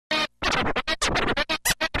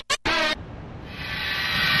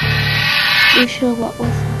You should have went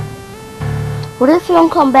with him. What if he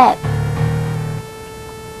don't come back?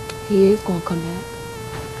 He is gonna come back.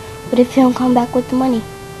 What if he don't come back with the money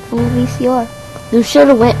from the VCR? You should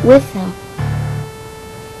have went with him.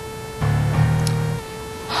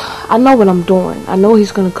 I know what I'm doing. I know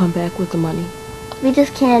he's gonna come back with the money. We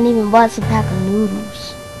just can't even buy us a pack of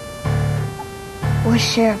noodles. Or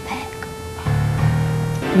share a pack.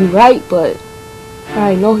 You're right, but I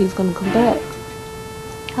already know he's gonna come back.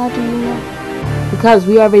 How do you know? Because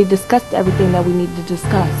we already discussed everything that we need to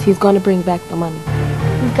discuss. He's gonna bring back the money.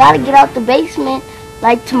 We gotta get out the basement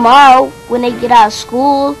like tomorrow when they get out of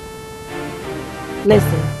school.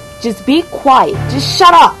 Listen, just be quiet. Just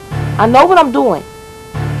shut up. I know what I'm doing.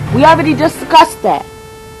 We already discussed that.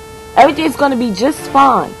 Everything's gonna be just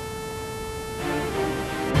fine.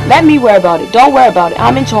 Let me worry about it. Don't worry about it.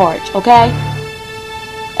 I'm in charge, okay?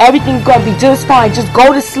 Everything's gonna be just fine. Just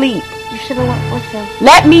go to sleep. You should have went with him.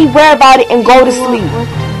 Let me worry about it and go to sleep.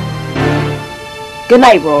 Good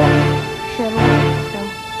night, Roy. Should have went with him.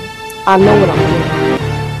 I know what I'm doing.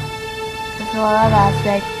 That's all I gotta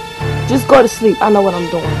say. Just go to sleep. I know what I'm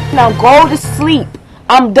doing. Now go to sleep.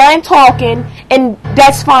 I'm done talking, and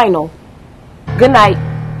that's final. Good night.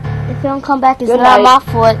 If he don't come back, it's Good not night.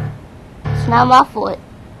 my fault. It's not my fault.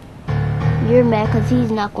 You're mad because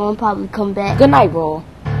he's not going to probably come back. Good night, Roy.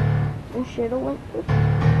 You should have went with him.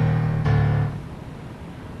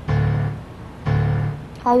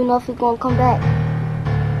 How you know if he's going to come back?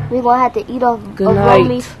 We're going to have to eat off of Good night.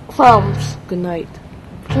 Romie's crumbs. Good night.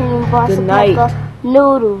 Can't even buy Good some night. pack of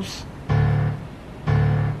noodles.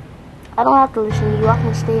 I don't have to listen to you. I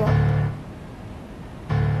can stay up.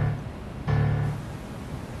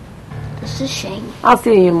 This is a shame. I'll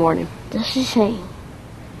see you in the morning. This is a shame.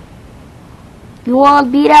 You want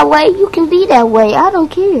to be that way? You can be that way. I don't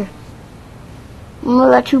care. I'm going to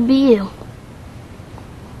let you be you.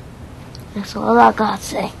 That's all I got to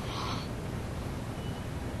say.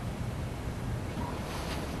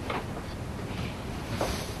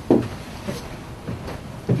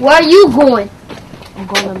 Where are you going? I'm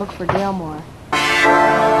going to look for Delmar.